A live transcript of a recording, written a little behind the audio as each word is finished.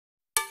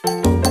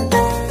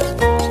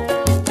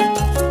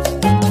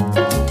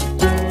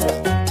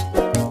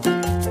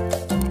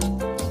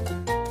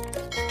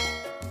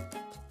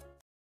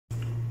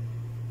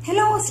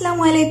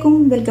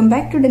Welcome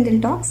back to dental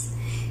talks.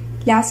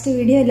 Last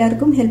video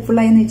എല്ലാവർക്കും helpful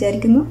ആയെന്ന്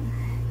വിചാരിക്കുന്നു.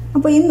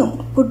 അപ്പോൾ ഇന്നും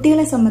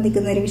കുട്ടികളെ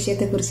സംബന്ധിക്കുന്ന ഒരു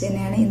വിഷയത്തെക്കുറിച്ച്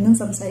തന്നെയാണ് ഇന്നും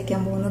സംസാരിക്കാൻ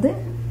പോകുന്നത്.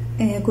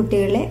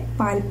 കുട്ടികളിലെ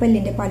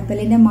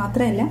പാൽപ്പല്ലിന്റെ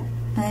മാത്രമല്ല,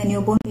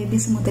 ന്യൂബോൺ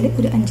ബേബീസ് മുതൽ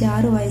ഒരു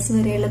 5-6 വയസ്സ്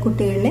വരെയുള്ള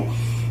കുട്ടികളിലെ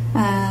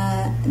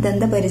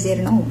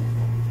ദന്തപരിചരണവും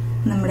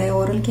നമ്മുടെ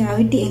ഓറൽ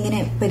ക്യാവിറ്റി എങ്ങനെ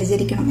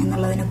പരിചരിക്കണം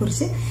എന്നുള്ളതിനെ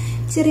കുറിച്ച്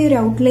ചെറിയൊരു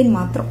ഔട്ട്ലൈൻ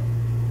മാത്രം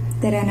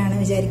തരാനാണ്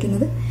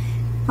വിചാരിക്കുന്നത്.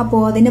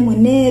 അപ്പോൾ അതിന്റെ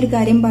മുന്നേ ഒരു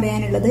കാര്യം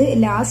പറയാനുള്ളത്,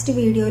 ലാസ്റ്റ്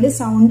വീഡിയോയിൽ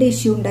സൗണ്ട്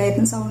ഇഷ്യൂ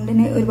ഉണ്ടായിരുന്നു.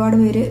 സൗണ്ടിന് ഒരുപാട്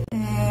പേര്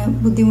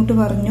ബുദ്ധിമുട്ട്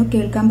പറഞ്ഞു,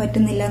 കേൾക്കാൻ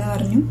പറ്റുന്നില്ല എന്ന്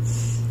പറഞ്ഞു.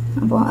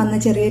 അപ്പോൾ അന്ന്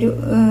ചെറിയൊരു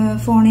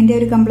ഫോണിന്റെ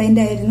ഒരു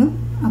കംപ്ലൈന്റ് ആയിരുന്നു.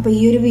 അപ്പോൾ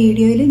ഈ ഒരു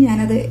വീഡിയോയിൽ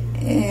ഞാനത്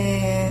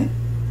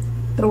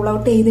റൂൾ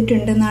ഔട്ട്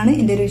ചെയ്തിട്ടുണ്ടെന്നാണ്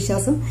എൻ്റെ ഒരു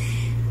വിശ്വാസം.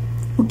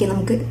 ഓക്കെ,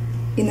 നമുക്ക്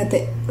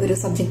ഇന്നത്തെ ഒരു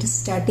സബ്ജക്റ്റ്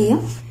സ്റ്റാർട്ട്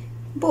ചെയ്യാം.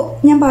 അപ്പോൾ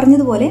ഞാൻ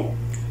പറഞ്ഞതുപോലെ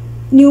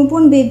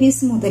ന്യൂബോൺ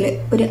ബേബീസ് മുതൽ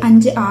ഒരു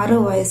 5-6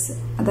 വയസ്സ്,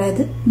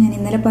 അതായത് ഞാൻ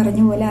ഇന്നലെ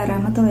പറഞ്ഞ പോലെ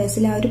 6ാമത്തെ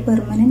വയസ്സിൽ ആ ഒരു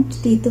പെർമനന്റ്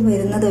ടീത്ത്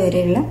വരുന്നത്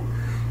വരെയുള്ള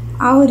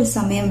ആ ഒരു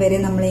സമയം വരെ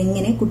നമ്മൾ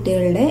എങ്ങനെ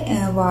കുട്ടികളുടെ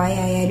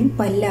വായായാലും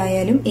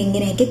പല്ലായാലും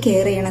എങ്ങനെയൊക്കെ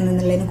കെയർ ചെയ്യണം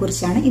എന്നുള്ളതിനെ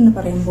കുറിച്ചാണ് ഇന്ന്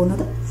പറയാൻ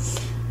പോകുന്നത്.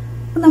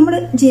 നമ്മൾ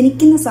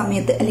ജനിക്കുന്ന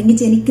സമയത്ത് അല്ലെങ്കിൽ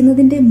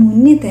ജനിക്കുന്നതിന്റെ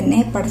മുന്നേ തന്നെ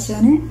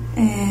പടച്ചോന്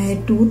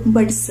ടൂത്ത്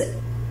ബഡ്സ്,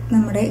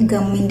 നമ്മുടെ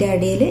ഗമ്മിന്റെ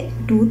അടിയിൽ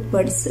ടൂത്ത്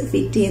ബഡ്സ്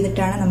ഫിറ്റ്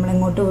ചെയ്തിട്ടാണ് നമ്മൾ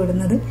എങ്ങോട്ട്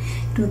വിടുന്നത്.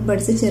 ടൂത്ത്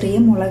ബഡ്സ് ചെറിയ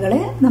മുളകള്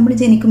നമ്മൾ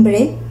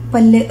ജനിക്കുമ്പോഴേ,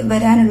 പല്ല്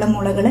വരാനുള്ള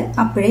മുളകള്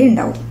അപ്പോഴേ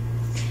ഉണ്ടാവും.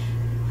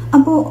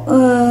 അപ്പോൾ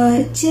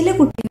ചില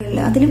കുട്ടികളിൽ,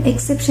 അതിലും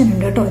എക്സെപ്ഷൻ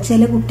ഉണ്ട് കേട്ടോ,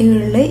 ചില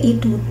കുട്ടികളിൽ ഈ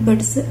ടൂത്ത്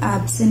ബഡ്സ്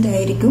ആബ്സെന്റ്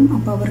ആയിരിക്കും.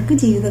 അപ്പോൾ അവർക്ക്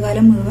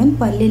ജീവിതകാലം മുഴുവൻ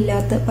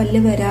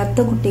പല്ല് വരാത്ത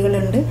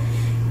കുട്ടികളുണ്ട്.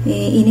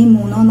 ഇനി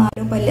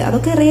 3-4 പല്ല്,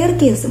 അതൊക്കെ റെയർ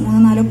കേസ്.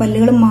 3-4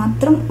 പല്ലുകൾ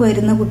മാത്രം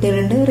വരുന്ന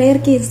കുട്ടികളുണ്ട്, റെയർ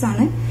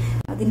കേസാണ്.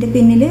 അതിന്റെ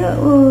പിന്നിൽ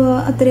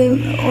അത്രയും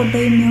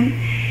ഓട്ടോഇമ്യൂൺ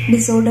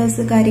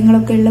ഡിസോർഡേഴ്സ്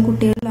കാര്യങ്ങളൊക്കെ ഉള്ള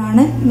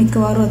കുട്ടികളിലാണ്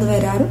മിക്കവാറും അത്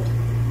വരാറ്.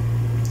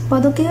 അപ്പൊ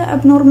അതൊക്കെ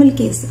അബ്നോർമൽ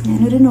കേസ്.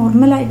 ഞാനൊരു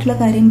നോർമൽ ആയിട്ടുള്ള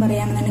കാര്യം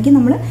പറയുകയാണെന്നുണ്ടെങ്കിൽ,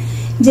 നമ്മൾ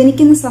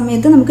ജനിക്കുന്ന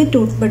സമയത്ത് നമുക്ക്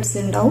ടൂത്ത് ബഡ്സ്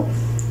ഉണ്ടാവും.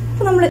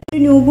 അപ്പൊ നമ്മൾ ഒരു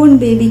ന്യൂബോൺ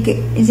ബേബിക്ക്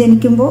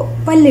ജനിക്കുമ്പോൾ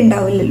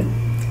പല്ലുണ്ടാവില്ലല്ലോ.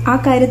 ആ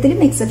കാര്യത്തിലും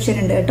എക്സെപ്ഷൻ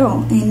ഉണ്ട് കേട്ടോ.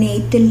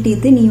 നേറ്റൽ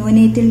ടീത്ത്,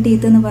 നിയോനേറ്റൽ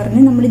ടീത്ത് എന്ന്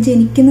പറഞ്ഞ് നമ്മൾ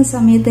ജനിക്കുന്ന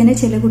സമയത്ത് തന്നെ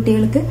ചില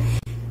കുട്ടികൾക്ക്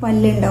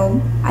പല്ലുണ്ടാവും.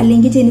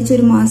 അല്ലെങ്കിൽ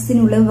ജനിച്ചൊരു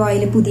മാസത്തിനുള്ളിൽ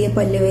വായിൽ പുതിയ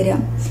പല്ല്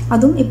വരാം.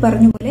 അതും ഈ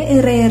പറഞ്ഞ പോലെ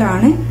റെയർ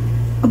ആണ്.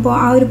 അപ്പോൾ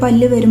ആ ഒരു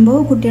പല്ല് വരുമ്പോൾ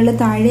കുട്ടികളുടെ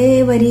താഴെ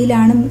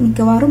വരിയിലാണ്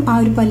മിക്കവാറും ആ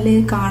ഒരു പല്ല്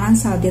കാണാൻ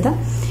സാധ്യത.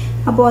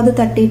 അപ്പോൾ അത്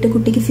തട്ടിയിട്ട്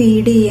കുട്ടിക്ക്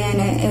ഫീഡ് ചെയ്യാൻ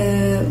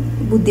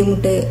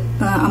ബുദ്ധിമുട്ട്,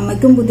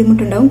 അമ്മയ്ക്കും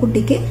ബുദ്ധിമുട്ടുണ്ടാവും,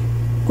 കുട്ടിക്ക്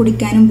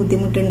കുടിക്കാനും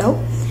ബുദ്ധിമുട്ടുണ്ടാവും.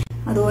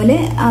 അതുപോലെ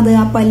അത്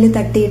ആ പല്ല്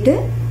തട്ടിയിട്ട്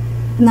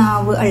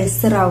നാവ്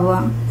അൾസർ ആവുക,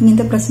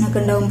 ഇങ്ങനത്തെ പ്രശ്നമൊക്കെ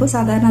ഉണ്ടാവുമ്പോൾ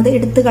സാധാരണ അത്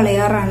എടുത്തു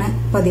കളയാറാണ്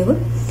പതിവ്.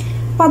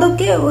 അപ്പൊ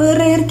അതൊക്കെ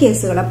റെയർ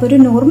കേസുകൾ. അപ്പൊ ഒരു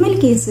നോർമൽ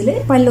കേസിൽ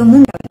പല്ലൊന്നും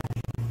ഉണ്ടാവില്ല.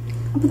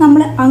 അപ്പൊ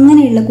നമ്മൾ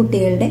അങ്ങനെയുള്ള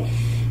കുട്ടികളുടെ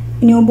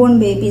ന്യൂബോൺ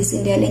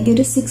ബേബീസിന്റെ അല്ലെങ്കിൽ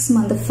ഒരു 6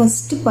 മന്ത്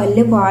ഫസ്റ്റ്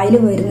പല്ല് വായിൽ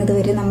വരുന്നത്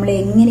വരെ നമ്മൾ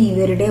എങ്ങനെ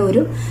ഇവരുടെ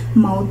ഒരു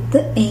മൗത്ത്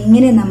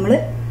എങ്ങനെ നമ്മൾ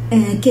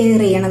കെയർ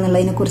ചെയ്യണം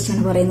എന്നുള്ളതിനെ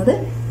കുറിച്ചാണ് പറയുന്നത്.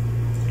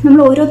 നമ്മൾ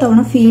ഓരോ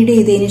തവണ ഫീഡ്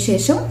ചെയ്തതിനു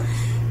ശേഷം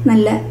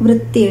നല്ല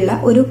വൃത്തിയുള്ള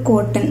ഒരു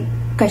കോട്ടൺ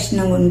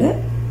കഷ്ണം കൊണ്ട്,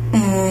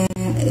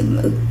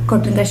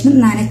 കോട്ടൺ കഷ്ണം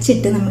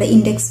നനച്ചിട്ട് നമ്മുടെ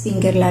ഇൻഡെക്സ്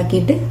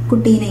ഫിംഗറിലാക്കിയിട്ട്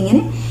കുട്ടീനെ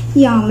ഇങ്ങനെ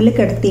ഈ ആമിൽ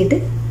കിടത്തിയിട്ട്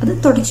അത്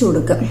തുടച്ചു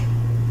കൊടുക്കുക.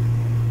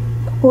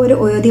 ഓരോ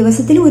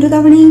ദിവസത്തിൽ ഒരു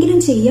തവണയെങ്കിലും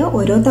ചെയ്യുക.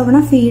 ഓരോ തവണ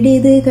ഫീഡ്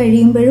ചെയ്ത്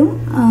കഴിയുമ്പോഴും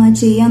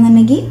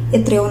ചെയ്യാന്നുണ്ടെങ്കിൽ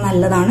എത്രയോ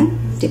നല്ലതാണ്.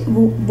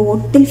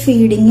 ബോട്ടിൽ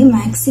ഫീഡിങ്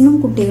മാക്സിമം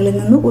കുട്ടികളിൽ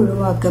നിന്ന്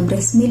ഒഴിവാക്കുക.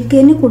 ബ്രസ്റ്റ് മിൽക്ക്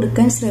തന്നെ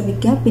കൊടുക്കാൻ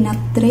ശ്രമിക്കുക. പിന്നെ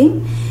അത്രയും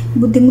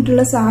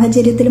ബുദ്ധിമുട്ടുള്ള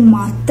സാഹചര്യത്തിൽ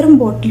മാത്രം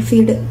ബോട്ടിൽ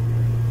ഫീഡ്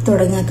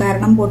തുടങ്ങുക.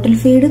 കാരണം ബോട്ടിൽ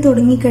ഫീഡ്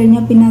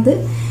തുടങ്ങിക്കഴിഞ്ഞാൽ പിന്നെ അത്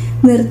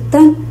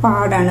നിർത്താൻ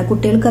പാടാണ്.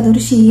 കുട്ടികൾക്ക്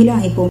അതൊരു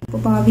ശീലമായി പോകും.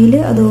 അപ്പോൾ ഭാവിയിൽ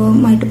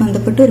അതുമായിട്ട്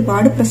ബന്ധപ്പെട്ട്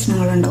ഒരുപാട്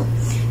പ്രശ്നങ്ങളുണ്ടാവും.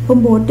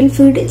 അപ്പം ബോട്ടിൽ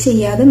ഫീഡ്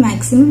ചെയ്യാതെ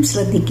മാക്സിമം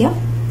ശ്രദ്ധിക്കുക.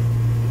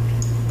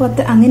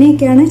 അപ്പോൾ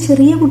അങ്ങനെയൊക്കെയാണ്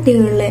ചെറിയ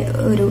കുട്ടികളിലെ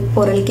ഒരു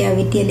ഓറൽ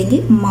ക്യാവിറ്റി അല്ലെങ്കിൽ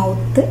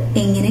മൗത്ത്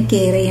എങ്ങനെ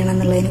കെയർ ചെയ്യണം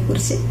എന്നുള്ളതിനെ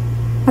കുറിച്ച്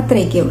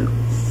അത്രയൊക്കെ ഉള്ളൂ.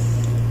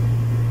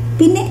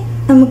 പിന്നെ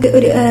നമുക്ക്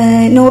ഒരു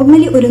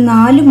നോർമലി ഒരു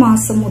 4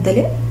 മാസം മുതൽ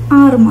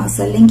 6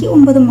 മാസം അല്ലെങ്കിൽ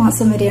 9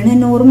 മാസം വരെയാണ്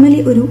നോർമലി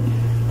ഒരു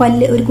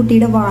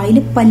കുട്ടിയുടെ വായിൽ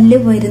പല്ല്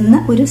വരുന്ന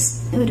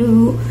ഒരു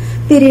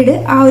പീരീഡ്.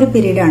 ആ ഒരു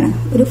പീരീഡാണ്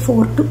ഒരു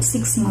 4 to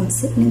 6 months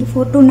അല്ലെങ്കിൽ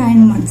 4 to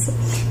 9 months.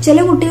 ചില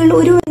കുട്ടികളിൽ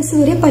 1 വയസ്സ്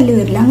വരെ പല്ല്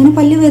വരില്ല. അങ്ങനെ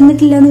പല്ല്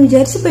വന്നിട്ടില്ല എന്ന്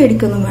വിചാരിച്ച്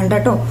പേടിക്കൊന്നും വേണ്ട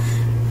കേട്ടോ.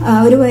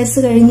 1 വയസ്സ്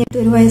കഴിഞ്ഞിട്ട്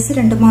 1 വയസ്സ്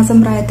 2 മാസം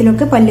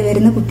പ്രായത്തിലൊക്കെ പല്ല്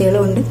വരുന്ന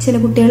കുട്ടികളുണ്ട്. ചില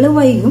കുട്ടികൾ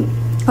വൈകും,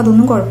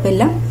 അതൊന്നും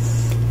കുഴപ്പമില്ല.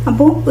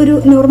 അപ്പോൾ ഒരു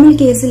നോർമൽ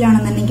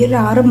കേസിലാണെന്നുണ്ടെങ്കിൽ ഒരു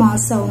 6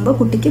 മാസം ആവുമ്പോൾ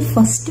കുട്ടിക്ക്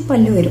ഫസ്റ്റ്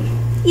പല്ല് വരും.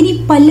 ഇനി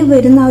പല്ല്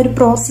വരുന്ന ആ ഒരു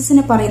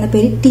പ്രോസസ്സിനെ പറയുന്ന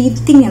പേര്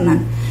ടീത്തിങ്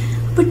എന്നാണ്.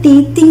 അപ്പൊ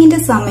ടീത്തിങ്ങിന്റെ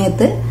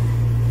സമയത്ത്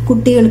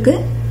കുട്ടികൾക്ക്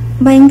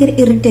ഭയങ്കര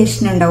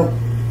ഇറിറ്റേഷൻ ഉണ്ടാവും.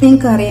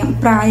 നിങ്ങൾക്കറിയാം,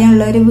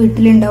 പ്രായമുള്ളവർ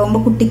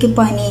വീട്ടിലുണ്ടാവുമ്പോൾ കുട്ടിക്ക്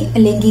പനി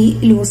അല്ലെങ്കിൽ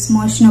ലൂസ്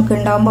മോഷനൊക്കെ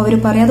ഉണ്ടാവുമ്പോൾ അവർ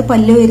പറയും അത്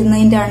പല്ല്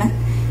വരുന്നതിന്റെ ആണ്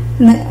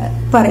എന്ന്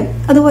പറയും.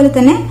 അതുപോലെ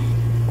തന്നെ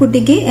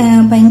കുട്ടിക്ക്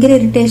ഭയങ്കര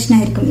ഇറിറ്റേഷൻ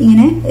ആയിരിക്കും.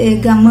 ഇങ്ങനെ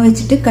ഗമ്മ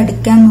വെച്ചിട്ട്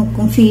കടിക്കാൻ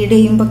നോക്കും, ഫീഡ്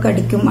ചെയ്യുമ്പോൾ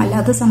കടിക്കും,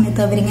 അല്ലാത്ത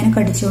സമയത്ത് അവരിങ്ങനെ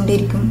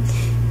കടിച്ചുകൊണ്ടിരിക്കും.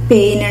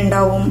 പെയിൻ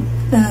ഉണ്ടാവും.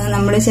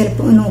 നമ്മൾ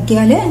ചിലപ്പോൾ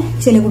നോക്കിയാൽ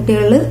ചില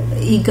കുട്ടികളിൽ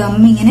ഈ ഗം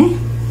ഇങ്ങനെ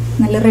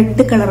നല്ല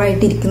റെഡ്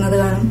കളറായിട്ടിരിക്കുന്നത്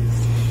കാണും.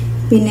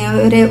 പിന്നെ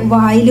ഒരു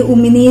വായിൽ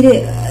ഉമിനീര്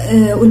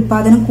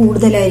ഉൽപാദനം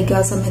കൂടുതലായിരിക്കും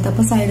ആ സമയത്ത്.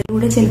 അപ്പൊ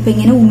സൈഡിലൂടെ ചിലപ്പോൾ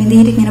ഇങ്ങനെ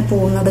ഉമിനീര് ഇങ്ങനെ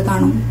പോകുന്നത്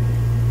കാണും.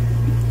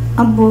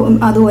 അപ്പോൾ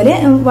അതുപോലെ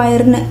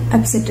വയറിന്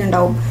അപ്സെറ്റ്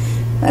ഉണ്ടാവും.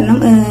 കാരണം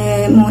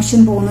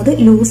മോഷൻ പോകുന്നത്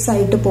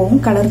ലൂസായിട്ട് പോകും,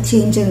 കളർ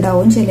ചേഞ്ച്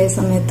ഉണ്ടാവും ചില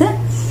സമയത്ത്.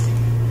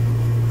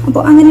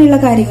 അപ്പോൾ അങ്ങനെയുള്ള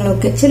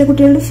കാര്യങ്ങളൊക്കെ. ചില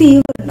കുട്ടികളുടെ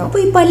ഫീവർ ഉണ്ടാവും.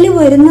 അപ്പോൾ ഈ പല്ല്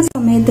വരുന്ന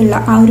സമയത്തുള്ള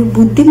ആ ഒരു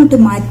ബുദ്ധിമുട്ട്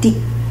മാറ്റി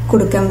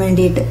കൊടുക്കാൻ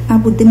വേണ്ടിയിട്ട്, ആ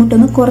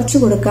ബുദ്ധിമുട്ടൊന്ന് കുറച്ച്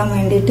കൊടുക്കാൻ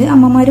വേണ്ടിയിട്ട്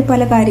അമ്മമാര്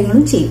പല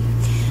കാര്യങ്ങളും ചെയ്യും.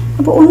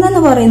 അപ്പോൾ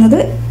ഒന്നെന്ന് പറയുന്നത്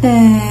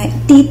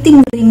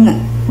ടീത്തിങ് റിങ്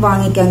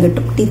വാങ്ങിക്കാൻ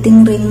കിട്ടും.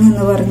 ടീത്തിങ് റിങ്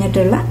എന്ന്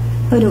പറഞ്ഞിട്ടുള്ള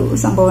ഒരു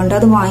സംഭവമുണ്ട്,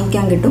 അത്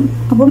വാങ്ങിക്കാൻ കിട്ടും.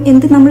 അപ്പം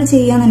എന്ത് നമ്മൾ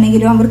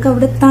ചെയ്യാന്നുണ്ടെങ്കിലും അവർക്ക്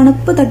അവിടെ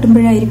തണുപ്പ്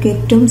തട്ടുമ്പോഴായിരിക്കും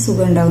ഏറ്റവും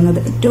സുഖം ഉണ്ടാവുന്നത്.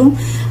 ഏറ്റവും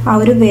ആ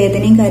ഒരു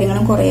വേദനയും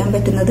കാര്യങ്ങളും കുറയാൻ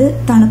പറ്റുന്നത്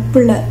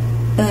തണുപ്പുള്ള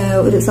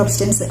ഒരു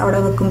സബ്സ്റ്റൻസ് അവിടെ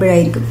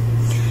വെക്കുമ്പോഴായിരിക്കും.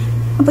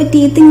 അപ്പൊ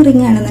ടീത്തിങ്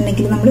റിങ്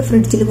ആണെന്നുണ്ടെങ്കിൽ നമ്മൾ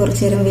ഫ്രിഡ്ജിൽ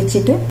കുറച്ചു നേരം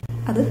വെച്ചിട്ട്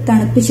അത്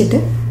തണുപ്പിച്ചിട്ട്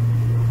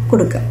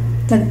കൊടുക്കുക,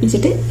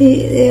 തണുപ്പിച്ചിട്ട്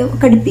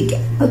കടിപ്പിക്കുക.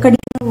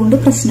 കടിക്കുന്നത് കൊണ്ട്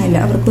പ്രശ്നമില്ല,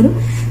 അവർക്കൊരു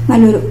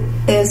നല്ലൊരു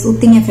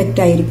സൂത്തിങ്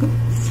എഫക്റ്റ് ആയിരിക്കും.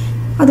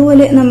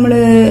 അതുപോലെ നമ്മൾ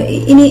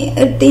ഇനി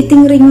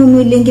ടീത്തിങ് റിങ് ഒന്നും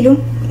ഇല്ലെങ്കിലും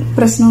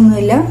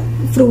പ്രശ്നമൊന്നുമില്ല.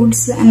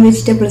 ഫ്രൂട്ട്സ് ആൻഡ്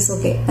വെജിറ്റബിൾസ്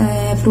ഒക്കെ,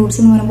 ഫ്രൂട്ട്സ്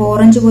എന്ന് പറയുമ്പോൾ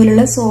ഓറഞ്ച്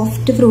പോലുള്ള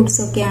സോഫ്റ്റ് ഫ്രൂട്ട്സ്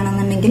ഒക്കെ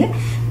ആണെന്നുണ്ടെങ്കിൽ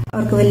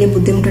അവർക്ക് വലിയ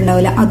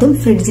ബുദ്ധിമുട്ടുണ്ടാവില്ല. അതും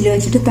ഫ്രിഡ്ജിൽ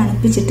വെച്ചിട്ട്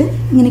തണുപ്പിച്ചിട്ട്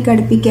ഇങ്ങനെ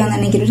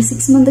കടുപ്പിക്കുകയാണെന്നുണ്ടെങ്കിൽ ഒരു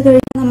 6 മന്ത്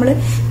കഴിഞ്ഞ് നമ്മൾ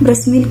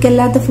ബ്രസ്റ്റ് മിൽക്ക്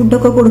അല്ലാത്ത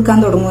ഫുഡൊക്കെ കൊടുക്കാൻ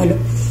തുടങ്ങുമല്ലോ.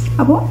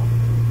 അപ്പോൾ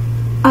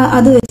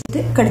അത് വെച്ചിട്ട്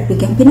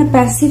കടുപ്പിക്കാം. പിന്നെ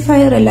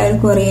പാസിഫയർ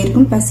എല്ലാവർക്കും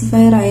അറിയായിരിക്കും.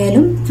 പാസിഫയർ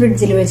ആയാലും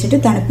ഫ്രിഡ്ജിൽ വെച്ചിട്ട്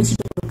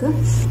തണുപ്പിച്ചിട്ട് കൊടുക്കുക.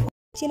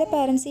 ചില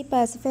പാരൻസ് ഈ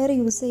പാസിഫയർ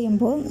യൂസ്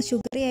ചെയ്യുമ്പോൾ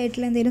ഷുഗറി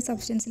ആയിട്ടുള്ള എന്തെങ്കിലും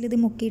സബ്സ്റ്റൻസിൽ ഇത്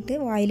മുക്കിയിട്ട്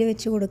വായിൽ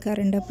വെച്ച്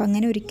കൊടുക്കാറുണ്ട്. അപ്പം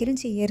അങ്ങനെ ഒരിക്കലും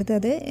ചെയ്യരുത്.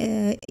 അത്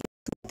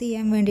സൂത്ത്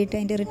ചെയ്യാൻ വേണ്ടിയിട്ട്,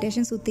 അതിൻ്റെ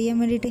ഇറിറ്റേഷൻ സൂത്ത് ചെയ്യാൻ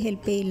വേണ്ടിയിട്ട്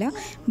ഹെൽപ്പ് ചെയ്യില്ല,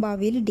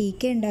 ഭാവിയിൽ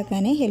DK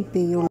ഉണ്ടാക്കാനേ ഹെൽപ്പ്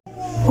ചെയ്യുള്ളൂ.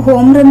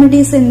 ഹോം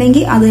റെമഡീസ്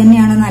ഉണ്ടെങ്കിൽ അത്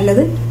തന്നെയാണ്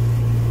നല്ലത്.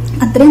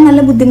 അത്രയും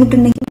നല്ല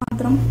ബുദ്ധിമുട്ടുണ്ടെങ്കിൽ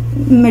മാത്രം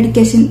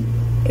മെഡിക്കേഷൻ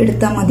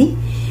എടുത്താൽ മതി.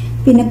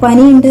 പിന്നെ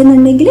പനി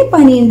ഉണ്ടെന്നുണ്ടെങ്കിൽ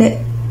പനീൻ്റെ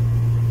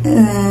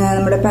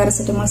നമ്മുടെ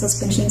പാരസെറ്റമോൾ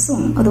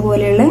സസ്പെൻഷൻസും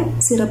അതുപോലെയുള്ള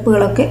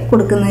സിറപ്പുകളൊക്കെ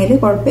കൊടുക്കുന്നതിൽ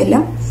കുഴപ്പമില്ല.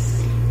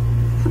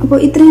 അപ്പോൾ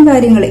ഇത്രയും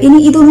കാര്യങ്ങൾ. ഇനി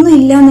ഇതൊന്നും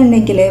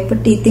ഇല്ലാന്നുണ്ടെങ്കിൽ, ഇപ്പൊ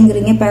ടീത്തിങ്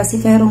റിങ്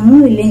പാസിഫയർ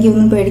ഒന്നും ഇല്ലെങ്കിൽ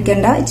ഒന്നും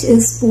പേടിക്കേണ്ട.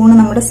 സ്പൂണ്,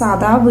 നമ്മുടെ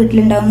സാധാ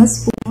വീട്ടിലുണ്ടാകുന്ന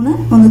സ്പൂണ്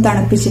ഒന്ന്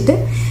തണുപ്പിച്ചിട്ട്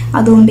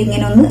അതുകൊണ്ട്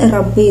ഇങ്ങനെ ഒന്ന്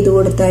റബ്ബ് ചെയ്ത്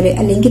കൊടുത്താൽ,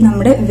 അല്ലെങ്കിൽ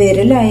നമ്മുടെ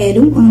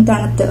വിരലായാലും ഒന്ന്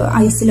തണുത്ത്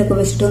ഐസിലൊക്കെ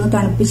വെച്ചിട്ട് ഒന്ന്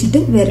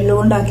തണുപ്പിച്ചിട്ട്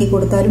വിരലുകൊണ്ടാക്കി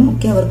കൊടുത്താലും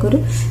ഒക്കെ അവർക്കൊരു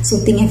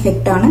സൂത്തിങ്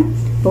എഫക്റ്റ് ആണ്.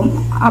 അപ്പം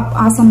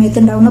ആ സമയത്ത്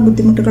ഉണ്ടാകുന്ന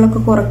ബുദ്ധിമുട്ടുകളൊക്കെ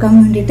കുറക്കാൻ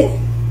വേണ്ടിയിട്ട്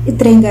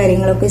ഇത്രയും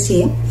കാര്യങ്ങളൊക്കെ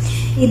ചെയ്യാം.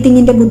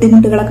 ടീത്തിങ്ങിന്റെ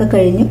ബുദ്ധിമുട്ടുകളൊക്കെ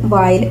കഴിഞ്ഞ്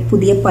വായിൽ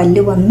പുതിയ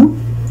പല്ല് വന്നു.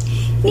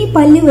 ഇനി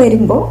പല്ല്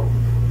വരുമ്പോൾ,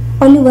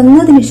 പല്ല്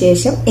വന്നതിന്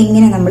ശേഷം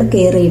എങ്ങനെ നമ്മൾ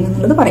കെയർ ചെയ്യണം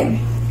എന്നുള്ളത് പറയാം.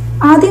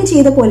 ആദ്യം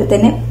ചെയ്ത പോലെ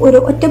തന്നെ ഒരു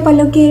ഒറ്റ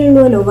പല്ലൊക്കെ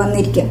ഉള്ളൂല്ലോ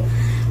വന്നിരിക്കുക.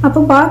 അപ്പൊ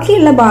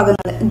ബാക്കിയുള്ള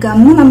ഭാഗങ്ങൾ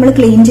ഗമ്മ് നമ്മൾ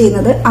ക്ലീൻ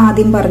ചെയ്യുന്നത്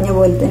ആദ്യം പറഞ്ഞ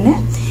പോലെ തന്നെ.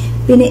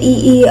 പിന്നെ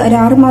ഈ ഒരു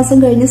 6 മാസം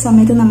കഴിഞ്ഞ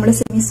സമയത്ത് നമ്മൾ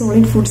സെമി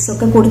സോളിഡ് ഫുഡ്സ്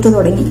ഒക്കെ കൊടുത്തു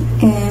തുടങ്ങി.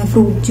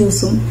 ഫ്രൂട്ട്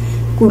ജ്യൂസും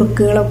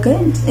കുറുക്കുകളൊക്കെ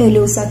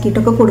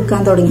ലൂസാക്കിയിട്ടൊക്കെ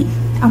കൊടുക്കാൻ തുടങ്ങി.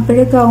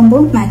 അപ്പോഴൊക്കെ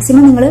ആകുമ്പോൾ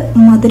മാക്സിമം നിങ്ങൾ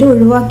മധുരം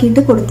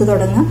ഒഴിവാക്കിയിട്ട് കൊടുത്തു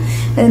തുടങ്ങുക.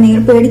 നിങ്ങൾ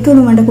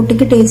പേടിക്കൊന്നും വേണ്ട,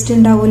 കുട്ടിക്ക് ടേസ്റ്റ്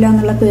ഉണ്ടാവില്ല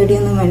എന്നുള്ള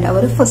പേടിയൊന്നും വേണ്ട.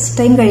 അവർ ഫസ്റ്റ്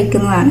ടൈം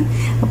കഴിക്കുന്നതാണ്.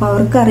 അപ്പോൾ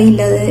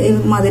അവർക്കറിയില്ല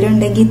മധുരം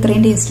ഉണ്ടെങ്കിൽ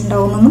ഇത്രയും ടേസ്റ്റ്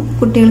ഉണ്ടാവുമെന്നൊന്നും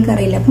കുട്ടികൾക്ക്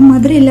അറിയില്ല. അപ്പം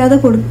മധുരം ഇല്ലാതെ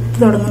കൊടുത്തു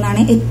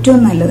തുടങ്ങുന്നതാണ് ഏറ്റവും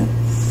നല്ലത്.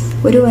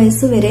 1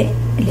 വയസ്സ് വരെ,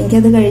 അല്ലെങ്കിൽ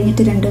അത്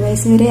കഴിഞ്ഞിട്ട് 2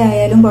 വയസ്സ് വരെ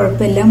ആയാലും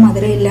കുഴപ്പമില്ല,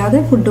 മധുരം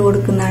ഇല്ലാതെ ഫുഡ്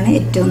കൊടുക്കുന്നതാണ്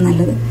ഏറ്റവും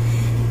നല്ലത്.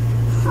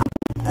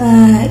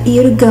 ഈ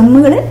ഒരു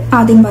ഗമ്മുകൾ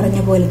ആദ്യം പറഞ്ഞ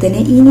പോലെ തന്നെ.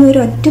 ഇനി ഒരു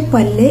ഒറ്റ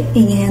പല്ല്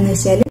എങ്ങനെയാന്ന്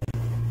വെച്ചാൽ,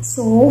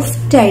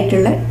 സോഫ്റ്റ്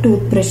ആയിട്ടുള്ള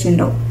ടൂത്ത് ബ്രഷ്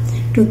ഉണ്ടാവും.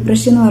 ടൂത്ത്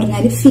ബ്രഷ് എന്ന്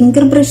പറഞ്ഞാൽ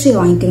ഫിംഗർ ബ്രഷ്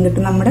വാങ്ങിക്കാൻ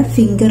കിട്ടും. നമ്മുടെ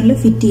ഫിംഗറിൽ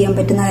ഫിറ്റ് ചെയ്യാൻ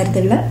പറ്റുന്ന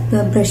തരത്തിലുള്ള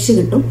ബ്രഷ്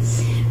കിട്ടും.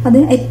 അത്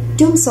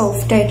ഏറ്റവും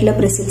സോഫ്റ്റ് ആയിട്ടുള്ള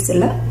ബ്രിസിൽസ്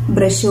ഉള്ള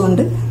ബ്രഷ്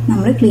കൊണ്ട്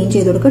നമ്മൾ ക്ലീൻ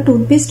ചെയ്ത് കൊടുക്കുക.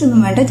 ടൂത്ത് പേസ്റ്റ്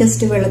ഒന്നും വേണ്ട,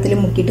 ജസ്റ്റ് വെള്ളത്തിൽ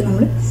മുക്കിയിട്ട്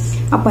നമ്മൾ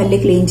ആ പല്ല്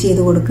ക്ലീൻ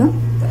ചെയ്ത് കൊടുക്കുക.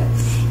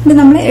 ഇത്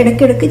നമ്മൾ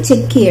ഇടയ്ക്കിടയ്ക്ക്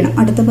ചെക്ക് ചെയ്യണം.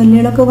 അടുത്ത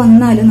പല്ലുകളൊക്കെ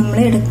വന്നാലും നമ്മൾ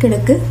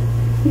ഇടയ്ക്കിടയ്ക്ക്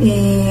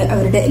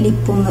അവരുടെ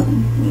ലിപ്പൊന്ന്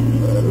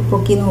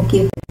പൊക്കി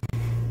നോക്കിയിട്ട്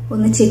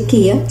ഒന്ന് ചെക്ക്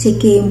ചെയ്യുക.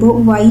 ചെക്ക് ചെയ്യുമ്പോൾ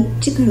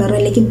വൈറ്റ് കളർ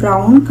അല്ലെങ്കിൽ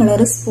ബ്രൗൺ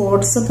കളർ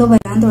സ്പോട്ട്സ് ഒക്കെ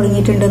വരാൻ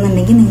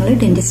തുടങ്ങിയിട്ടുണ്ടെന്നുണ്ടെങ്കിൽ നിങ്ങൾ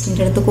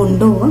ഡെന്റിസ്റ്റിന്റെ അടുത്ത്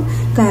കൊണ്ടുപോവുക.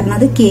 കാരണം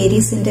അത്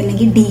കേരീസിന്റെ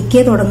അല്ലെങ്കിൽ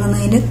DK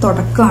തുടങ്ങുന്നതിന്റെ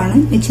തുടക്കമാണ്.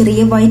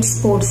 ചെറിയ വൈറ്റ്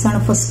സ്പോട്ട്സ്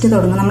ആണ് ഫസ്റ്റ്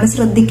തുടങ്ങുന്നത്. നമ്മൾ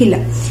ശ്രദ്ധിക്കില്ല,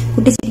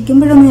 കുട്ടി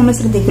ചിരിക്കുമ്പോഴൊന്നും നമ്മൾ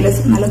ശ്രദ്ധിക്കില്ല,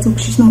 നല്ല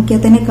സൂക്ഷിച്ച്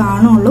നോക്കിയാൽ തന്നെ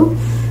കാണുള്ളൂ.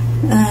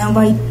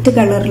 വൈറ്റ്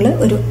കളറിൽ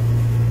ഒരു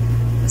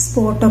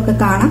സ്പോട്ടൊക്കെ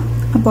കാണാം.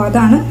 അപ്പോൾ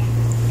അതാണ്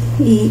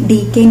ഈ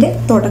DKന്റെ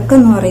തുടക്കം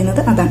എന്ന് പറയുന്നത്.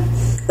 അതാണ്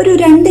ഒരു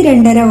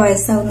 2-2.5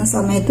 വയസ്സാവുന്ന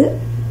സമയത്ത്,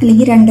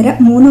 അല്ലെങ്കിൽ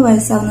 2.5-3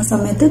 വയസ്സാവുന്ന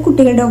സമയത്ത്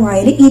കുട്ടികളുടെ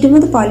വായിൽ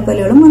 20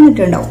 പാൽപ്പല്ലുകളും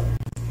വന്നിട്ടുണ്ടാവും.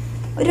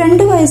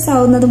 2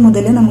 വയസ്സാവുന്നത്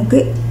മുതൽ നമുക്ക്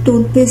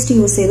ടൂത്ത് പേസ്റ്റ്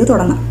യൂസ് ചെയ്ത്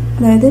തുടങ്ങാം.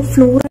 അതായത്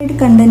ഫ്ലൂറൈഡ്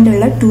കണ്ടന്റ്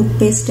ഉള്ള ടൂത്ത്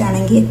പേസ്റ്റ്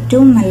ആണെങ്കിൽ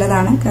ഏറ്റവും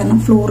നല്ലതാണ്. കാരണം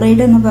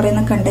ഫ്ലൂറൈഡ് എന്ന്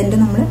പറയുന്ന കണ്ടന്റ്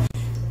നമ്മൾ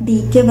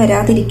DK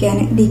വരാതിരിക്കാൻ,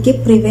 DK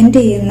പ്രിവെന്റ്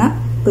ചെയ്യുന്ന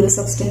ഒരു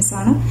സബ്സ്റ്റൻസ്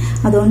ആണ്.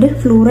 അതുകൊണ്ട്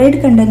ഫ്ലൂറൈഡ്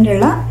കണ്ടന്റ്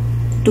ഉള്ള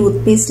ടൂത്ത്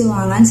പേസ്റ്റ്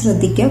വാങ്ങാൻ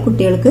ശ്രദ്ധിക്കുക.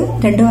 കുട്ടികൾക്ക്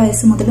 2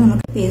 വയസ്സ് മുതൽ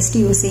നമുക്ക് പേസ്റ്റ്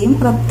യൂസ് ചെയ്യും.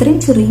 അത് അത്രയും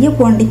ചെറിയ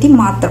ക്വാണ്ടിറ്റി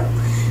മാത്രം,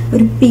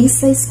 ഒരു പീസ്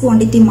സൈസ്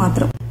ക്വാണ്ടിറ്റി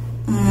മാത്രം,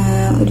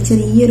 ഒരു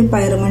ചെറിയൊരു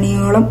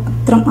പയറുമണിയോളം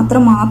അത്ര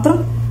മാത്രം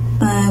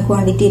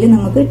ക്വാണ്ടിറ്റിയിൽ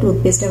നമുക്ക്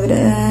ടൂത്ത് പേസ്റ്റ്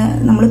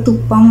നമ്മൾ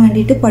തുപ്പാൻ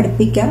വേണ്ടിയിട്ട്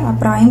പഠിപ്പിക്കുക. ആ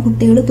പ്രായം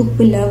കുട്ടികൾ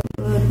തുപ്പില്ല,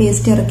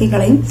 പേസ്റ്റ് ഇറക്കി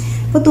കളയും.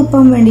 അപ്പൊ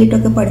തുപ്പാൻ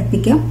വേണ്ടിയിട്ടൊക്കെ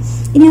പഠിപ്പിക്കാം.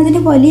 ഇനി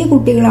അതിന്റെ വലിയ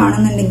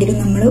കുട്ടികളാണെന്നുണ്ടെങ്കിലും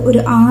നമ്മൾ ഒരു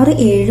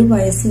 6-7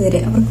 വയസ്സ് വരെ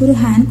അവർക്കൊരു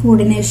ഹാൻഡ്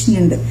കോർഡിനേഷൻ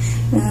ഉണ്ട്.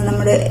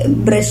 നമ്മുടെ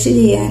ബ്രഷ്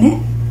ചെയ്യാൻ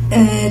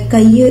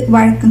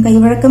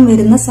കൈവഴക്കം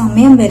വരുന്ന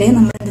സമയം വരെ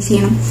നമ്മൾ എന്ത്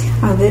ചെയ്യണം,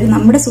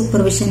 നമ്മുടെ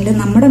സൂപ്പർവിഷനിൽ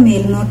നമ്മുടെ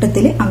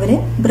മേൽനോട്ടത്തിൽ അവരെ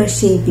ബ്രഷ്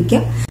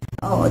ചെയ്യിപ്പിക്കാം.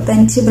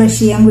 തനിച്ച് ബ്രഷ്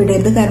ചെയ്യാൻ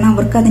വിടരുത്, കാരണം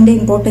അവർക്ക് അതിന്റെ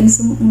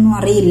ഇമ്പോർട്ടൻസും ഒന്നും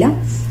അറിയില്ല.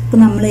 അപ്പൊ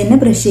നമ്മൾ തന്നെ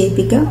ബ്രഷ്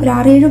ചെയ്യിപ്പിക്കാം. ഒരു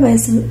 6-7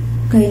 വയസ്സ്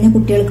കഴിഞ്ഞ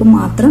കുട്ടികൾക്ക്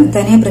മാത്രം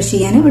തന്നെ ബ്രഷ്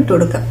ചെയ്യാൻ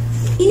വിട്ടുകൊടുക്കാം.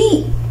 ഇനി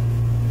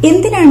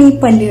എന്തിനാണ് ഈ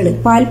പല്ലുകൾ,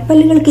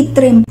 പാൽപ്പല്ലുകൾക്ക്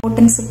ഇത്ര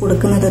ഇമ്പോർട്ടൻസ്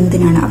കൊടുക്കുന്നത്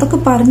എന്തിനാണ്? അതൊക്കെ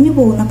പറഞ്ഞു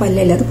പോകുന്ന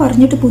പല്ലല്ലേ, അത്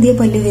പറഞ്ഞിട്ട് പുതിയ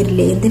പല്ല്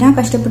വരില്ലേ? എന്തിനാ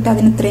കഷ്ടപ്പെട്ട്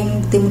അതിന് ഇത്രയും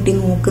ബുദ്ധിമുട്ടി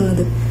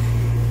നോക്കുന്നത്?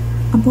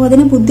 അപ്പോൾ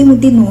അതിനെ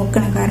ബുദ്ധിമുട്ടി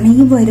നോക്കണം. കാരണം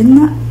ഈ വരുന്ന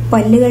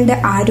പല്ലുകളുടെ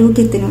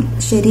ആരോഗ്യത്തിനും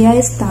ശരിയായ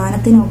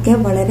സ്ഥാനത്തിനും ഒക്കെ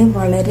വളരെ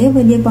വളരെ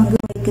വലിയ പങ്ക്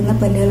വഹിക്കുന്ന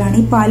പല്ലുകളാണ്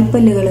ഈ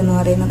പാൽപ്പല്ലുകൾ എന്ന്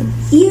പറയുന്നത്.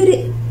 ഈ ഒരു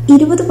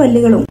 20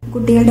 പല്ലുകളും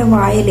കുട്ടികളുടെ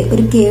വായിൽ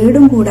ഒരു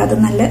കേടും കൂടാതെ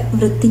നല്ല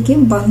വൃത്തിക്കും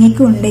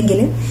ഭംഗിക്കും ഉണ്ടെങ്കിൽ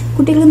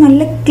കുട്ടികൾക്ക്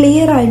നല്ല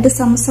ക്ലിയർ ആയിട്ട്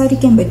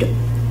സംസാരിക്കാൻ പറ്റും.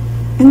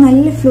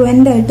 നല്ല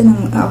ഫ്ലുവന്റ് ആയിട്ട്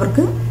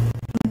അവർക്ക്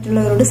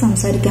മറ്റുള്ളവരോട്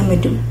സംസാരിക്കാൻ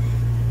പറ്റും.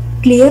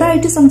 ക്ലിയർ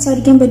ആയിട്ട്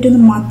സംസാരിക്കാൻ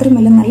പറ്റുമെന്ന്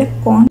മാത്രമല്ല, നല്ല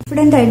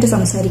കോൺഫിഡന്റ് ആയിട്ട്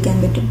സംസാരിക്കാൻ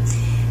പറ്റും.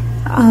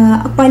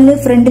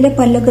 ഫ്രണ്ടിലെ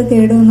പല്ലൊക്കെ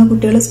കേടുവന്ന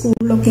കുട്ടികൾ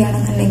സ്കൂളിലൊക്കെ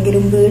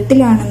ആണെന്നുണ്ടെങ്കിലും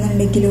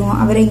വീട്ടിലാണെന്നുണ്ടെങ്കിലും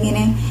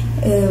അവരെങ്ങനെ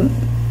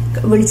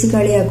വിളിച്ച്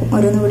കളിയാക്കും,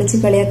 ഓരോന്ന് വിളിച്ച്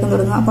കളിയാക്കാൻ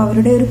തുടങ്ങും. അപ്പൊ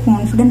അവരുടെ ഒരു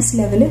കോൺഫിഡൻസ്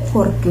ലെവൽ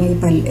കുറയ്ക്കും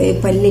ഈ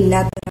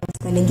പല്ലില്ലാത്ത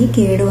അവസ്ഥ അല്ലെങ്കിൽ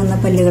കേടുവന്ന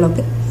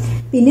പല്ലുകളൊക്കെ.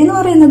 പിന്നെന്ന്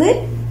പറയുന്നത്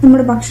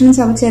നമ്മുടെ ഭക്ഷണം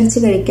ചവച്ചരച്ച്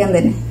കഴിക്കാൻ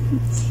തന്നെ.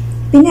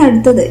 പിന്നെ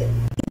അടുത്തത്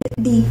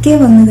ഡീക്കേ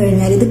വന്നു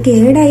കഴിഞ്ഞാൽ, ഇത്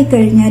കേടായി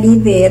കഴിഞ്ഞാൽ ഈ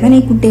വേദന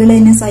ഈ കുട്ടികൾ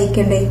തന്നെ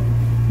സഹിക്കണ്ടേ?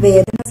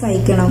 വേദന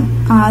സഹിക്കണം.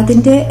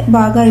 അതിന്റെ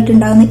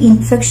ഭാഗമായിട്ടുണ്ടാകുന്ന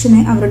ഇൻഫെക്ഷന്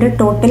അവരുടെ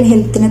ടോട്ടൽ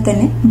ഹെൽത്തിനെ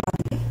തന്നെ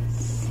ബാധിക്കും.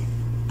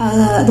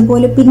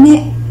 അതുപോലെ പിന്നെ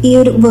ഈ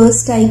ഒരു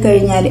വേസ്റ്റ് ആയി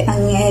കഴിഞ്ഞാൽ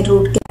അങ്ങേ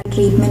റൂട്ട് കനാൽ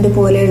ട്രീറ്റ്മെന്റ്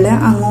പോലെയുള്ള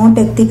അങ്ങോട്ട്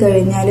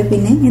എത്തിക്കഴിഞ്ഞാൽ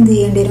പിന്നെ എന്ത്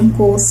ചെയ്യേണ്ടി വരും?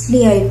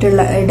 കോസ്റ്റ്ലി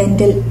ആയിട്ടുള്ള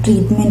ഡെന്റൽ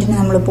ട്രീറ്റ്മെന്റിന്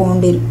നമ്മൾ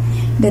പോകേണ്ടി വരും.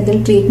 ഡെന്റൽ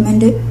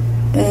ട്രീറ്റ്മെന്റ്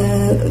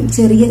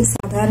ചെറിയ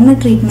സാധാരണ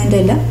ട്രീറ്റ്മെന്റ്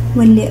അല്ല,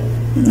 വലിയ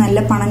നല്ല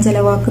പണം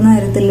ചെലവാക്കുന്ന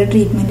തരത്തിലുള്ള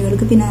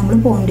ട്രീറ്റ്മെന്റുകൾക്ക് പിന്നെ നമ്മൾ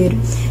പോകേണ്ടി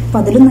വരും. അപ്പൊ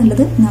അതിലും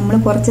നല്ലത് നമ്മൾ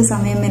കുറച്ച്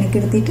സമയം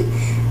മെനക്കെടുത്തിട്ട്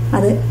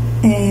അത്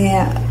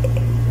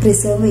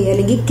പ്രിസർവ് ചെയ്യുക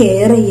അല്ലെങ്കിൽ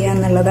കെയർ ചെയ്യുക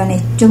എന്നുള്ളതാണ്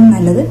ഏറ്റവും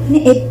നല്ലത്.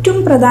 പിന്നെ ഏറ്റവും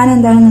പ്രധാനം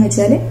എന്താണെന്ന്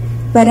വെച്ചാൽ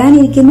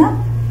വരാനിരിക്കുന്ന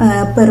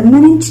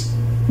പെർമനന്റ്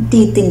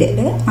ടീത്തിന്റെ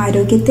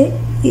ആരോഗ്യത്തെ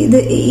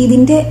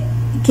ഇതിന്റെ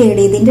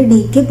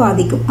ഡീക്ക്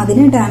ബാധിക്കും,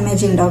 അതിന്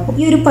ഡാമേജ് ഉണ്ടാക്കും.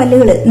 ഈ ഒരു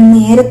പല്ലുകൾ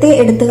നേരത്തെ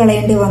എടുത്തു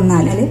കളയേണ്ടി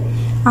വന്നാൽ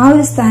ആ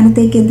ഒരു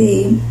സ്ഥാനത്തേക്ക് എന്ത്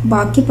ചെയ്യും?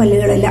 ബാക്കി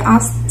പല്ലുകളെല്ലാം ആ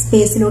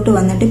സ്പേസിലോട്ട്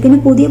വന്നിട്ട് പിന്നെ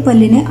പുതിയ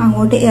പല്ലിന്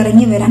അങ്ങോട്ട്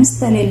ഇറങ്ങി വരാൻ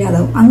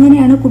സ്ഥലമില്ലാതാവും.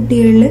 അങ്ങനെയാണ്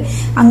കുട്ടികളിൽ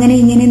അങ്ങനെ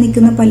ഇങ്ങനെ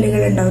നിൽക്കുന്ന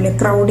പല്ലുകൾ ഉണ്ടാവില്ല,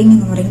 ക്രൗഡിങ്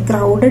എന്ന് പറയും.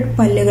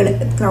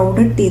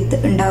 ക്രൗഡഡ് ടീത്ത്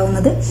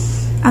ഉണ്ടാവുന്നത്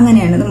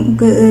അങ്ങനെയാണ്.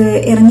 നമുക്ക്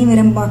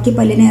ബാക്കി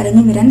പല്ലിന്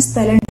ഇറങ്ങി വരാൻ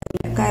സ്ഥലം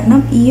ഉണ്ടാവില്ല.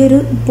 കാരണം ഈ ഒരു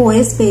പോയ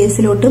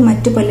സ്പേസിലോട്ട്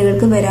മറ്റു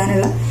പല്ലുകൾക്ക്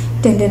വരാനുള്ള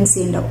ടെൻഡൻസി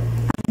ഉണ്ടാവും.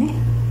 അങ്ങനെ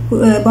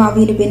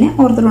ഭാവിയിൽ പിന്നെ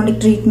ഓർത്തോഡോണ്ടിക്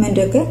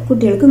ട്രീറ്റ്മെന്റ് ഒക്കെ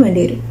കുട്ടികൾക്ക് വേണ്ടി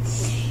വരും.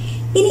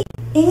 ഇനി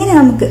എങ്ങനെ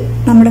നമുക്ക്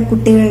നമ്മുടെ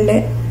കുട്ടികളുടെ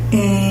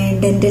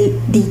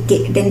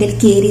ഡെന്റൽ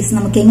കേരീസ്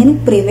നമുക്ക് എങ്ങനെ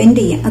പ്രിവെന്റ്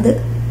ചെയ്യാം? അത്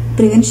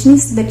prevention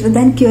is better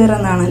than cure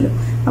എന്നാണല്ലോ.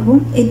 അപ്പം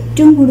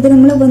ഏറ്റവും കൂടുതൽ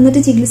നമ്മൾ വന്നിട്ട്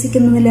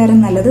ചികിത്സിക്കുന്നതിലേറെ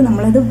നല്ലത്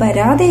നമ്മളത്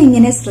വരാതെ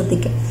എങ്ങനെ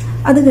ശ്രദ്ധിക്കാം.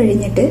 അത്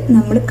കഴിഞ്ഞിട്ട്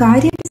നമ്മൾ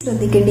കാര്യമായിട്ട്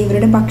ശ്രദ്ധിക്കേണ്ടത്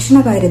ഇവരുടെ ഭക്ഷണ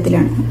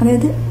കാര്യത്തിലാണ്.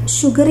 അതായത്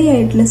ഷുഗറി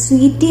ആയിട്ടുള്ള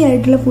സ്വീറ്റി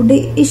ആയിട്ടുള്ള ഫുഡ്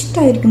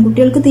ഇഷ്ടമായിരിക്കും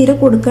കുട്ടികൾക്ക്, തീരെ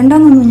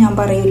കൊടുക്കണ്ടെന്നൊന്നും ഞാൻ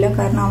പറയില്ല.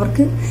 കാരണം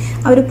അവർക്ക്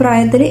ആ ഒരു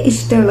പ്രായത്തിൽ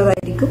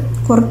ഇഷ്ടമുള്ളതായിരിക്കും.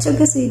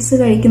 കുറച്ചൊക്കെ സ്വീറ്റ്സ്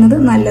കഴിക്കുന്നത്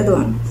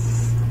നല്ലതുമാണ്.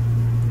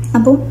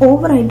 അപ്പം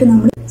ഓവറായിട്ട്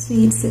നമ്മൾ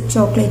സ്വീറ്റ്സ്,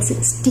 ചോക്ലേറ്റ്സ്,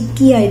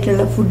 സ്റ്റിക്കി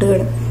ആയിട്ടുള്ള ഫുഡുകൾ,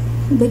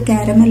 ഇത്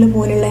കാരമൽ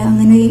പോലുള്ള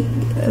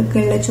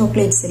അങ്ങനെയൊക്കെയുള്ള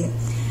ചോക്ലേറ്റ്സിൽ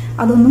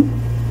അതൊന്നും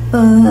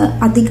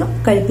അധികം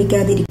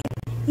കഴിപ്പിക്കാതിരിക്കുക.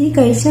 ഈ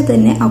കഴിച്ചാൽ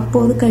തന്നെ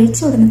അപ്പോൾ അത് കഴിച്ച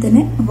ഉടനെ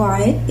തന്നെ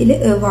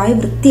വായ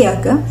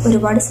വൃത്തിയാക്കുക.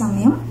 ഒരുപാട്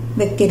സമയം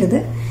വെക്കരുത്.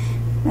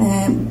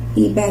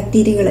 ഈ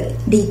ബാക്ടീരിയകൾ,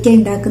 ഡീക്കേ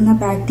ഉണ്ടാക്കുന്ന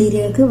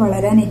ബാക്ടീരിയകൾക്ക്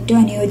വളരാൻ ഏറ്റവും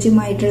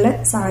അനുയോജ്യമായിട്ടുള്ള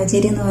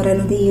സാഹചര്യം എന്ന്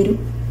പറയുന്നത് ഈ ഒരു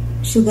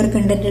ഷുഗർ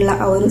കണ്ടന്റ് ഉള്ള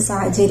ആ ഒരു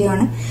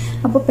സാഹചര്യമാണ്.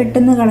 അപ്പോൾ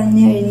പെട്ടെന്ന്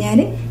കളഞ്ഞു കഴിഞ്ഞാൽ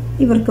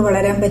ഇവർക്ക്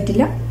വളരാൻ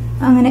പറ്റില്ല.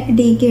 അങ്ങനെ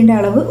ഡീക്കേയുടെ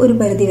അളവ് ഒരു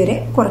പരിധിവരെ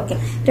കുറയ്ക്കാം.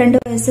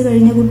 2 വയസ്സ്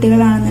കഴിഞ്ഞ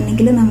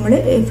കുട്ടികളാണെന്നുണ്ടെങ്കിൽ നമ്മൾ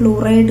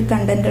ഫ്ലൂറൈഡ്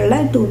കണ്ടന്റ് ഉള്ള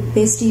ടൂത്ത്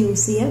പേസ്റ്റ്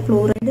യൂസ് ചെയ്യുക.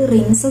 ഫ്ലൂറൈഡ്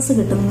റിൻസസ്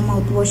കിട്ടും,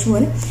 മൗത്ത് വാഷ്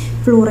പോലെ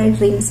ഫ്ലൂറൈഡ്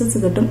റിൻസസ്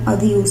കിട്ടും,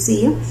 അത് യൂസ്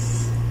ചെയ്യുക.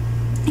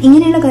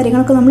 ഇങ്ങനെയുള്ള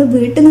കാര്യങ്ങളൊക്കെ നമ്മൾ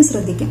വീട്ടിൽ നിന്ന്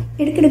ശ്രദ്ധിക്കാം.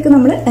 ഇടയ്ക്കിടയ്ക്ക്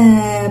നമ്മൾ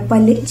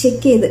പല്ല്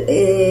ചെക്ക് ചെയ്ത്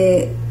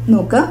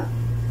നോക്കുക.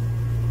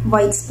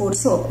 വൈറ്റ്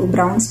സ്പോട്ട്സോ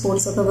ബ്രൗൺ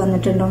സ്പോട്ട്സോ ഒക്കെ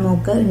വന്നിട്ടുണ്ടോ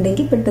നോക്കുക.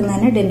 ഉണ്ടെങ്കിൽ പെട്ടെന്ന്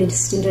തന്നെ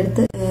ഡെന്റിസ്റ്റിന്റെ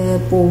അടുത്ത്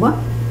പോവുക,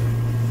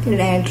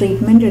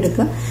 ട്രീറ്റ്മെന്റ്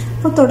എടുക്കുക.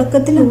 അപ്പോൾ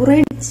തുടക്കത്തിൽ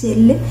ഫ്ലൂറൈഡ്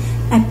ജെല്ല്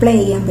അപ്ലൈ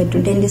ചെയ്യാൻ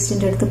പറ്റും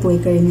ഡെന്റിസ്റ്റിന്റെ അടുത്ത് പോയി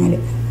കഴിഞ്ഞാൽ.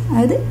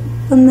 അതായത്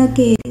ഒന്ന്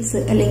കേരീസ്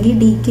അല്ലെങ്കിൽ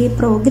ഡീക്കേ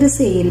പ്രോഗ്രസ്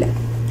ചെയ്യില്ല.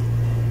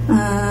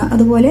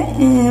 അതുപോലെ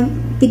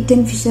പിറ്റ്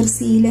ആൻഡ് ഫിഷർ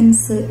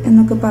സീലൻസ്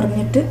എന്നൊക്കെ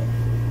പറഞ്ഞിട്ട്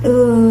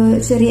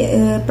ചെറിയ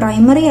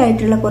പ്രൈമറി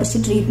ആയിട്ടുള്ള കുറച്ച്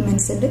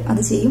ട്രീറ്റ്മെന്റ്സ് ഉണ്ട്,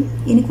 അത് ചെയ്യും.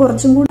 ഇനി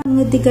കുറച്ചും കൂടെ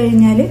അങ്ങ്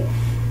എത്തിക്കഴിഞ്ഞാൽ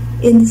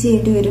എന്ത്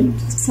ചെയ്യേണ്ടി വരും?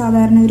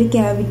 സാധാരണ ഒരു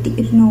ക്യാവിറ്റി,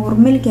 ഒരു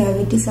നോർമൽ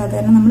ക്യാവിറ്റി,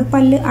 സാധാരണ നമ്മൾ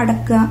പല്ല്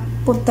അടക്കുക,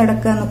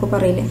 പൊത്തടക്കുക എന്നൊക്കെ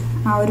പറയില്ലേ,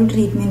 ആ ഒരു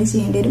ട്രീറ്റ്മെന്റ്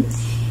ചെയ്യേണ്ടി വരും.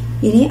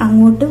 ഇനി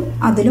അങ്ങോട്ടും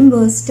അതിലും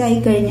വേസ്റ്റ് ആയി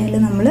കഴിഞ്ഞാൽ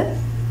നമ്മൾ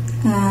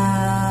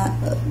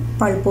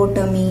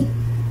പൾപ്പോട്ടമി,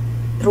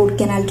 റൂട്ട്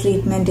കനാൽ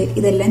ട്രീറ്റ്മെന്റ്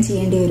ഇതെല്ലാം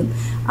ചെയ്യേണ്ടി വരും.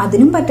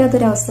 അതിനും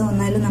പറ്റാത്തൊരവസ്ഥ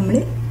വന്നാൽ നമ്മൾ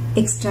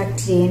എക്സ്ട്രാക്ട്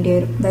ചെയ്യേണ്ടി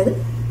വരും, അതായത്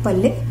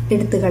പല്ല്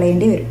എടുത്തു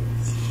കളയേണ്ടി വരും.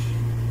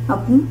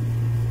 അപ്പം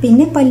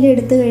പിന്നെ പല്ല്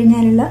എടുത്തു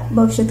കഴിഞ്ഞാലുള്ള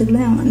ഭവിഷ്യത്തുകൾ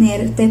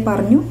നേരത്തെ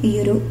പറഞ്ഞു. ഈ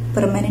ഒരു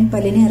പെർമനന്റ്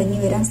പല്ലിന് ഇറങ്ങി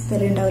വരാൻ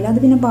സ്ഥലം ഉണ്ടാവില്ല, അത്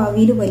പിന്നെ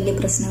ഭാവിയിൽ വലിയ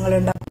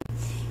പ്രശ്നങ്ങളുണ്ടാകും.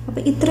 അപ്പൊ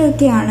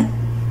ഇത്രയൊക്കെയാണ്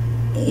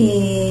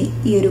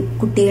ഈ ഒരു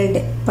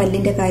കുട്ടികളുടെ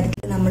പല്ലിന്റെ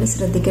കാര്യത്തിൽ നമ്മൾ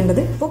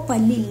ശ്രദ്ധിക്കേണ്ടത്. ഇപ്പോൾ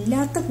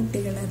പല്ലില്ലാത്ത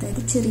കുട്ടികൾ,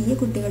 അതായത് ചെറിയ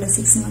കുട്ടികൾ,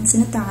 6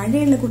 monthsന്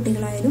താഴെയുള്ള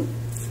കുട്ടികളായാലും,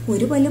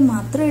 ഒരു പല്ല്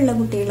മാത്രമുള്ള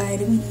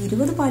കുട്ടികളായാലും, ഇനി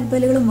 20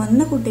 പാൽപ്പല്ലുകളും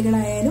വന്ന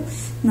കുട്ടികളായാലും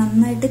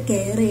നന്നായിട്ട്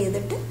കെയർ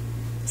ചെയ്തിട്ട്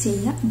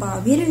ചെയ്യാം.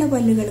 ഭാവിയിലുള്ള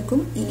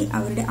പല്ലുകൾക്കും ഇനി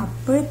അവരുടെ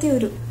അപ്പോഴത്തെ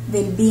ഒരു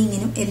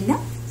വെൽബീയിങ്ങിനും എല്ലാം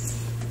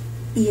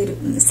ഈ ഒരു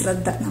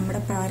ശ്രദ്ധ,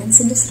 നമ്മുടെ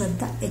പാരന്റ്സിന്റെ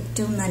ശ്രദ്ധ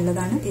ഏറ്റവും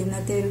നല്ലതാണ്.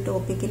 ഇന്നത്തെ ഒരു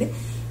ടോപ്പിക്കിൽ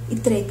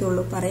ഇത്രയൊക്കെ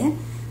ഉള്ളൂ പറയാൻ.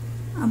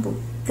 അപ്പോൾ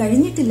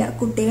കഴിഞ്ഞിട്ടില്ല,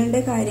 കുട്ടികളുടെ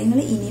കാര്യങ്ങൾ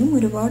ഇനിയും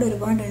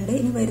ഒരുപാടുണ്ട്.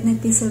 ഇനി വരുന്ന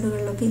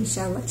എപ്പിസോഡുകളിലൊക്കെ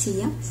ഇൻഷാ അല്ലാഹ്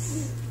ചെയ്യാം.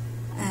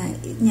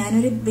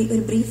 ഞാനൊരു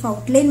ബ്രീഫ്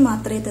ഔട്ട്ലൈൻ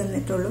മാത്രമേ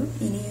തന്നിട്ടുള്ളൂ.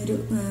 ഇനിയൊരു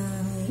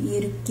ഈ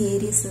ഒരു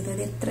കേരീസ്,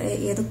 അതായത്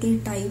ഏതൊക്കെ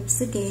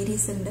ടൈപ്സ്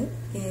കേരീസ് ഉണ്ട്,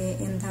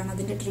 എന്താണ്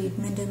അതിന്റെ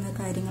ട്രീറ്റ്മെന്റ് എന്ന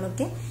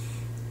കാര്യങ്ങളൊക്കെ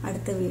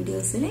അടുത്ത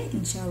വീഡിയോസിൽ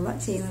ഇൻഷാ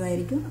അല്ലാഹ്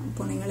ചെയ്യുന്നതായിരിക്കും.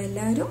 അപ്പോൾ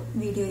നിങ്ങളെല്ലാവരും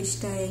വീഡിയോ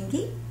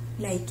ഇഷ്ടമായെങ്കിൽ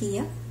ലൈക്ക്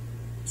ചെയ്യുക,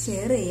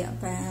 ഷെയർ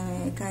ചെയ്യുക.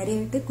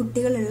 കാര്യമായിട്ട്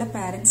കുട്ടികളുള്ള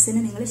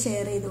പാരന്റ്സിന് നിങ്ങൾ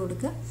ഷെയർ ചെയ്ത്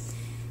കൊടുക്കുക.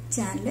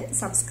 ചാനൽ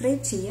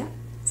സബ്സ്ക്രൈബ് ചെയ്യുക.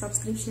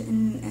 സബ്സ്ക്രിപ്ഷൻ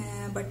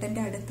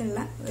ബട്ടന്റെ അടുത്തുള്ള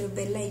ഒരു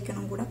ബെൽ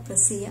ഐക്കണും കൂടെ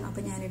പ്രസ് ചെയ്യുക.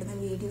 അപ്പോൾ ഞാനിടുന്ന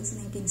വീഡിയോസ്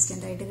നിങ്ങൾക്ക്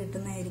ഇൻസ്റ്റന്റ് ആയിട്ട്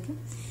കിട്ടുന്നതായിരിക്കും.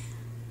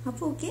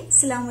 അപ്പോൾ ഓക്കെ,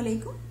 അസ്സലാമു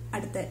അലൈക്കും.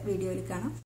 അടുത്ത വീഡിയോയിൽ കാണാം.